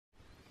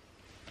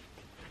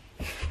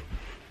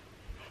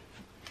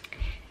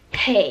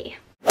Hey.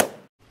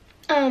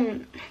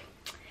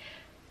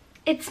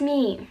 It's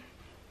me.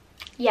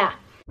 Yeah.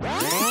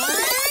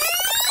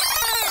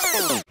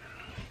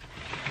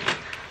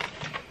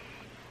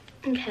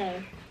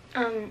 Okay.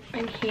 I'm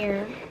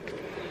here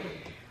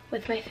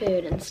with my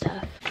food and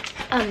stuff.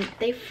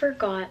 They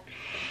forgot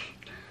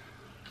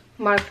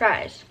my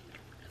fries.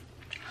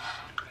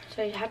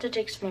 So I had to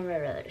take some of my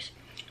brothers.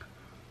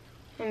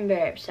 I'm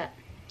very upset.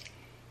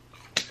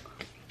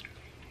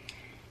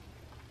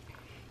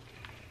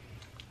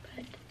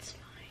 But it's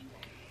fine.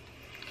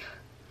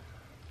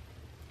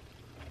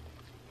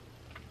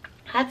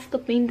 That's the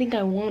main thing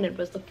I wanted,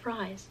 was the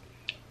fries.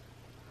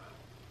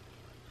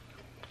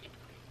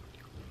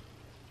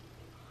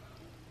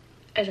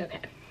 It's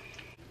okay.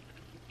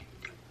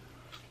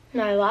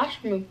 My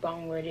last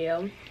mukbang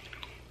video,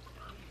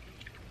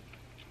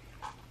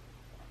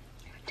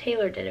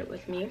 Taylor did it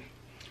with me.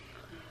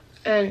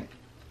 And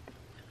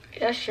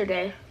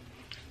yesterday,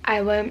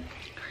 I went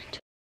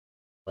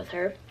with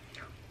her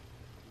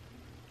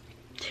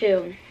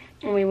too,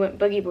 and we went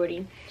boogie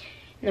boarding.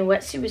 And the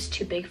wetsuit was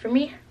too big for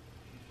me.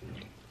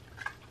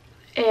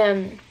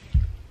 And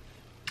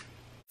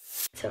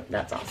so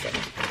that's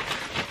awesome.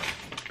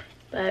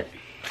 But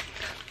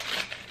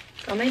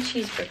got my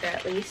cheeseburger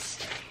at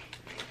least.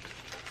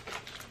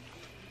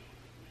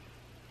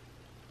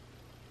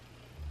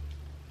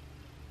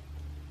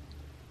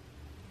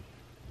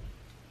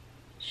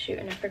 Shoot,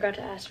 and I forgot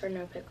to ask for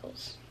no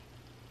pickles.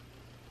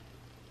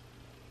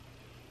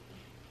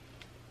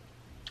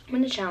 I'm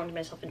gonna challenge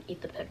myself and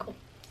eat the pickle.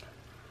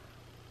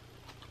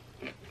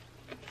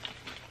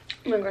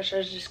 Oh my gosh, that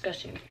was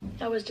disgusting.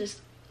 That was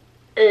just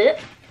Hey,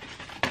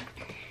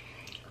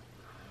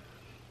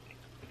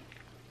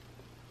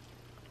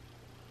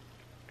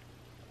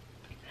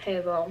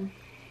 well.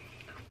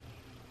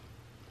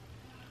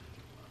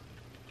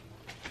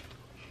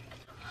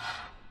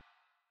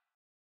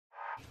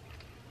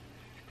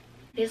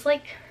 It's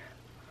like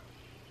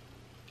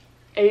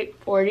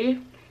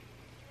 8:40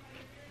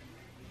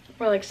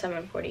 or like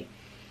 7:40,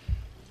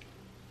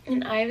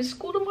 and I have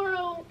school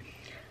tomorrow.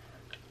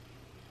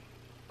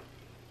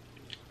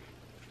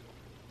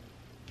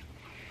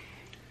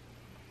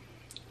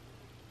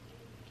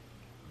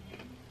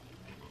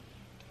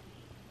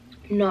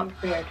 Not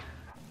prepared.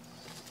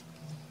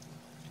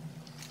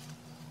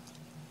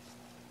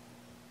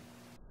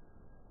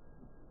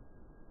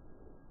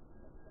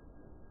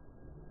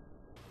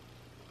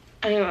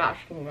 I think I'm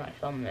asking my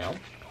thumbnail.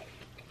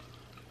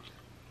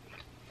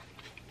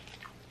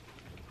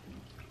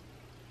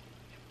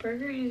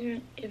 Burger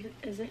isn't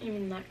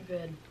even that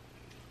good.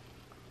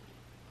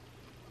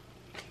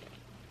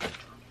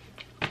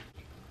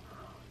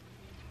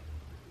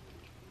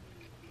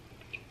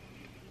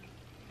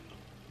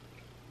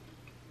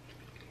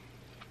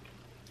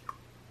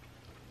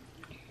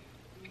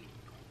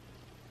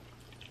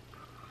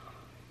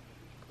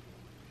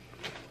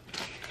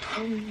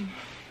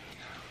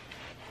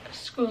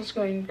 School's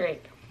going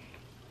great.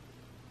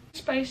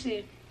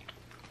 Spicy.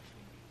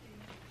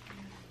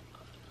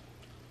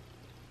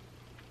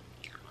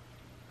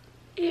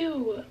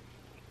 Ew.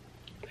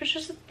 There's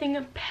just a thing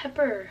of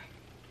pepper.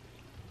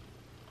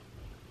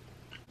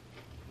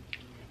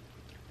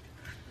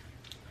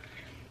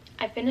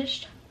 I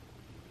finished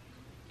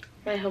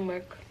my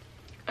homework.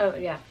 Oh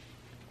yeah.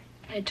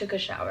 I took a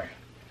shower.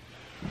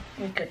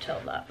 You could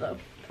tell that though,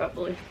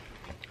 probably.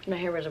 My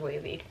hair was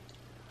wavy.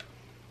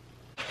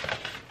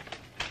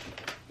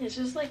 It's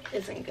just like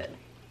isn't good.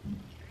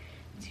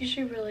 It's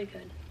usually really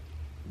good.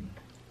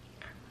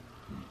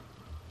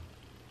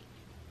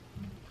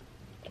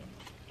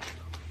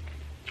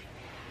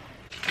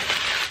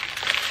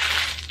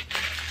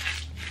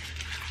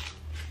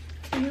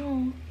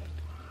 No.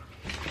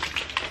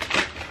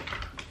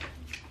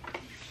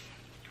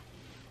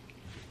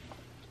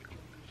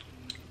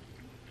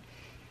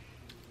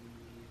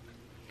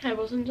 Okay,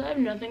 well, since I have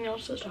nothing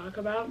else to talk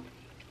about,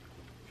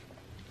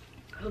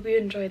 I hope you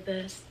enjoyed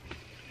this.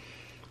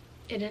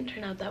 It didn't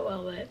turn out that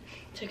well, but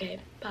it's okay.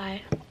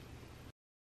 Bye.